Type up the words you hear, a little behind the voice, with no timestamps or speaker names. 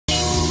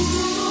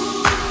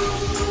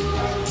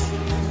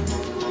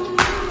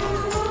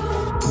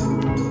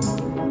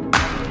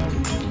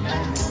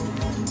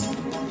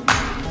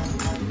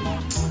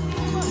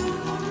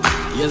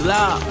It's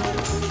loud.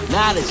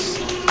 Knowledge.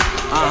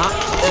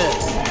 Yeah.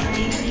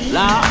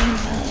 Loud.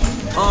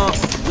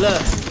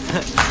 Look.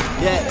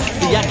 Yeah,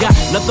 see I got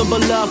nothing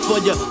but love for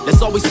you.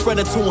 That's always spread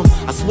it to them.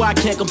 I swear I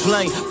can't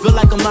complain. Feel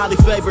like I'm highly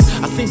favored.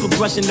 I seen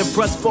progression and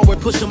press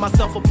forward, pushing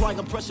myself,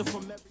 applying pressure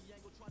from every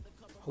angle.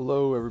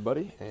 Hello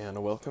everybody,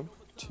 and welcome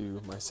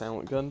to my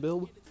silent gun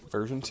build,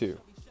 version 2.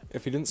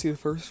 If you didn't see the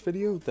first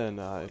video, then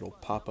it'll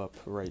pop up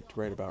right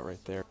about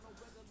right there.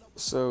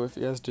 So if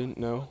you guys didn't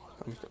know,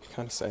 I'm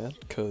kind of sad,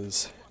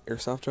 because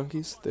Airsoft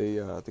junkies,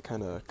 they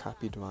kind of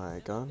copied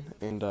my gun,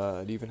 and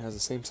it even has the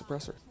same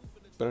suppressor.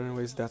 But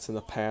anyways, that's in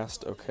the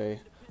past,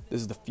 okay?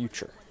 This is the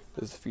future.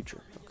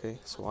 Okay?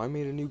 So I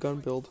made a new gun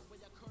build,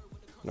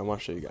 and I want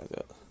to show you guys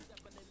that.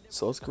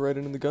 So let's go right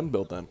into the gun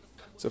build then.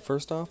 So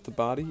first off, the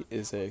body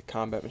is a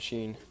combat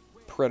machine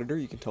Predator.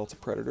 You can tell it's a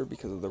Predator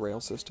because of the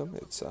rail system.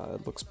 It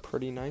looks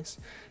pretty nice.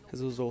 It has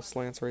those little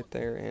slants right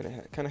there, and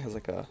it kind of has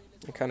like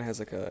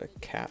a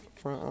cat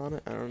front on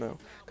it. I don't know,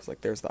 because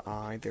like there's the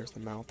eye, there's the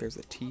mouth, there's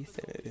the teeth,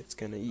 and it's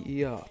gonna eat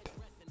you up.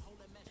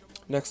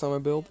 Next on my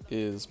build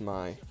is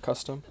my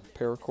custom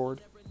Paracord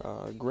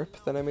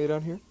grip that I made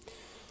on here.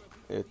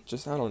 It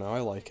just, I don't know, I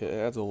like it. It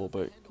adds a little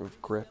bit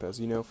of grip. As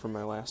you know from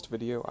my last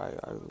video,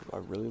 I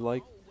really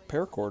like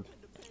Paracord.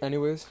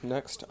 Anyways,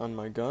 next on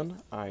my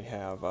gun, I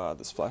have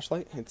this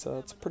flashlight. It's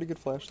a pretty good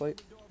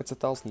flashlight. It's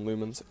 1,000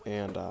 lumens,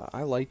 and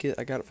I like it.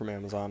 I got it from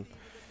Amazon.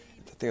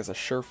 I think it's a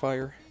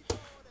Surefire.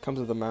 Comes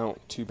with a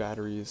mount, 2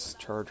 batteries,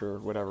 charger,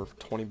 whatever, for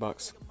 20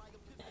 bucks.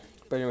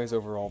 But anyways,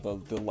 overall,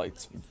 the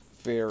light's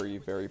very,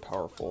 very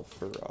powerful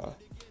for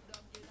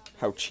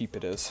how cheap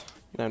it is.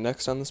 Now,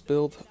 next on this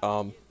build,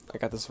 I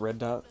got this red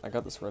dot. I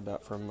got this red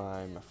dot from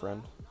my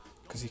friend,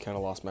 because he kind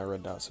of lost my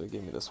red dot, so he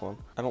gave me this one.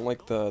 I don't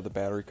like the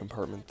battery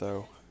compartment,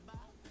 though.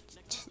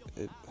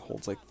 It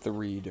holds like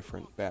 3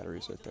 different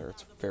batteries right there.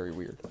 It's very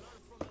weird.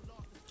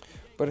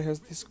 But it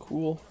has these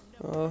cool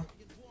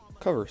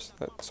covers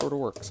that sort of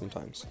work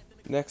sometimes.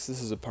 Next,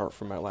 this is a part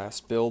from my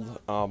last build.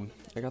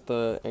 I got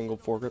the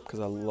angled foregrip because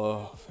I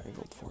love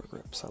angled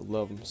foregrips. I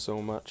love them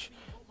so much.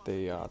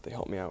 They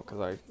help me out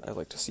because I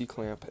like to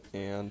C-clamp,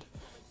 and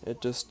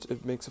it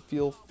makes it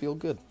feel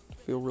good,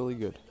 feel really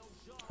good.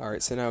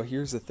 Alright, so now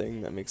here's the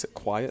thing that makes it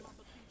quiet,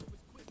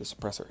 the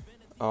suppressor.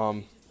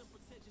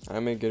 I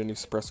may get a new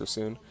suppressor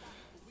soon.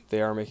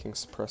 They are making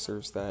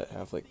suppressors that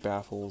have like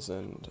baffles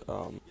and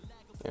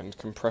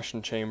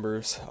compression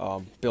chambers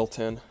built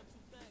in.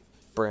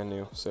 Brand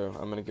new, so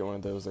I'm gonna get one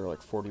of those. They're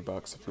like 40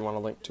 bucks. If you want a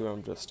link to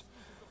them, just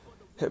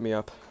hit me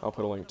up. I'll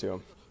put a link to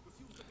them.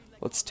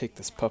 Let's take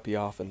this puppy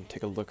off and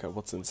take a look at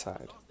what's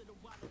inside.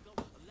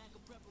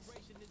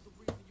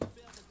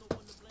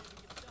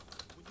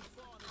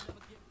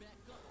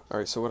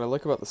 Alright, so what I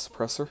like about the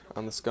suppressor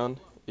on this gun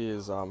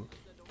is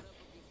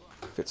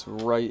fits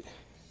right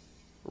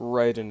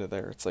into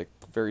there. It's like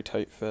very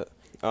tight fit.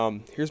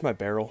 Here's my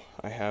barrel.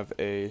 I have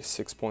a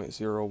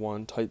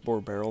 6.01 tight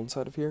bore barrel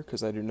inside of here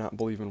because I do not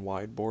believe in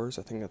wide bores.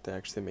 I think that they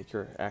actually make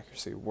your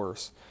accuracy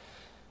worse.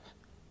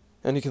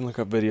 And you can look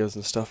up videos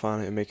and stuff on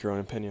it and make your own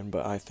opinion,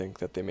 but I think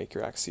that they make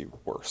your accuracy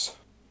worse.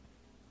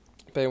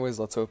 But anyways,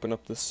 let's open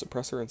up this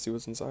suppressor and see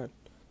what's inside.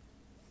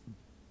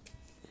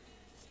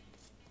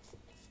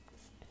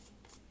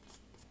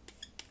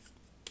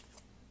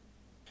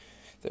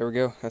 There we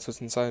go, that's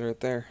what's inside right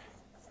there.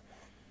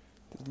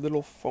 These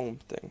little foam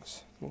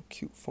things, little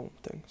cute foam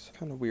things,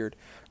 kind of weird.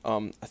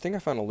 I think I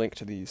found a link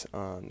to these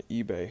on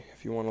eBay.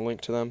 If you want a link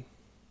to them,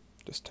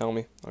 just tell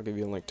me, I'll give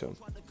you a link to them.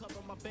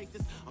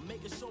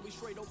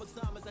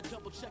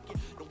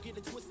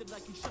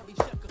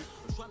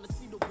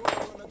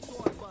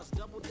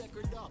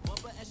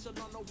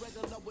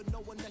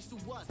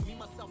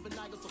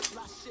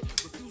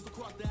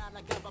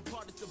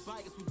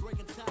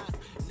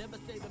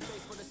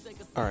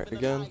 Alright,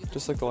 again,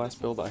 just like the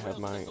last build, I have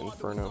my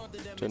Inferno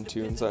Gen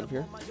 2 inside of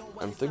here.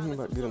 I'm thinking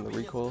about getting the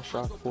recoil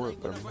shock for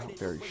it, but I'm not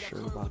very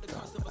sure about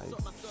that.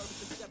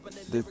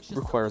 It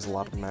requires a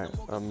lot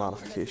of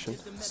modification,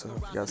 so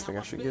if you guys think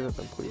I should get it,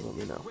 then please let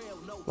me know.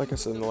 Like I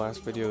said in the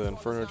last video, the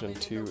Inferno Gen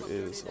 2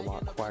 is a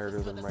lot quieter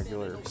than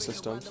regular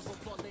systems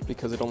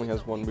because it only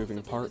has one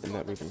moving part, and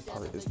that moving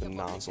part is the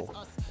nozzle.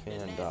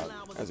 And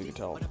as you can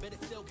tell, it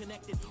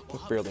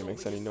barely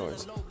makes any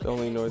noise. The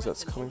only noise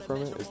that's coming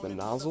from it is the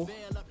nozzle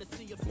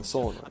and the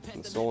solenoid.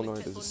 And the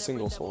solenoid is a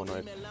single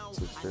solenoid,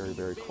 so it's very,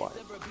 very quiet.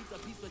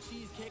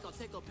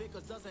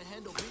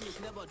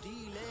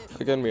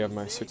 Again, we have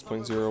my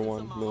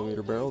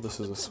 6.01mm barrel. This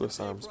is a Swiss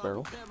Arms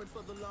barrel.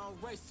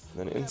 And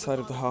then inside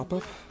of the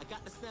hop-up,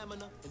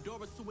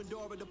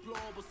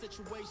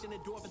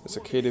 there's a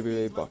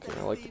KWA bucking.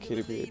 I like the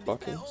KWA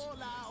buckings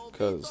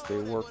because they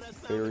work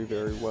very,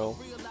 very well.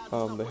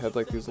 They have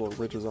like these little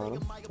ridges on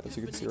them, as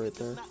you can see right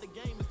there.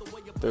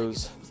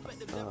 Those,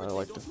 I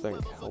like to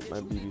think, help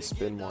my BB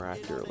spin more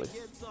accurately.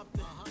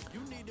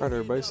 Alright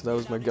everybody, so that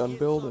was my gun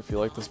build. If you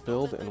like this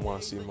build and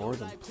want to see more,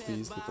 then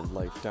please leave a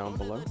like down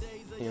below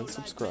and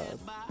subscribe.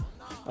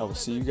 I will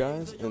see you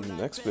guys in the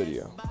next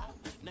video.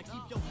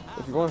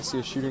 If you want to see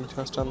a shooting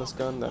test on this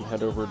gun, then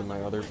head over to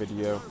my other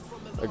video.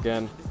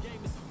 Again,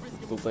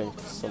 the link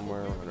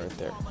somewhere right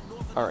there.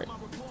 Alright,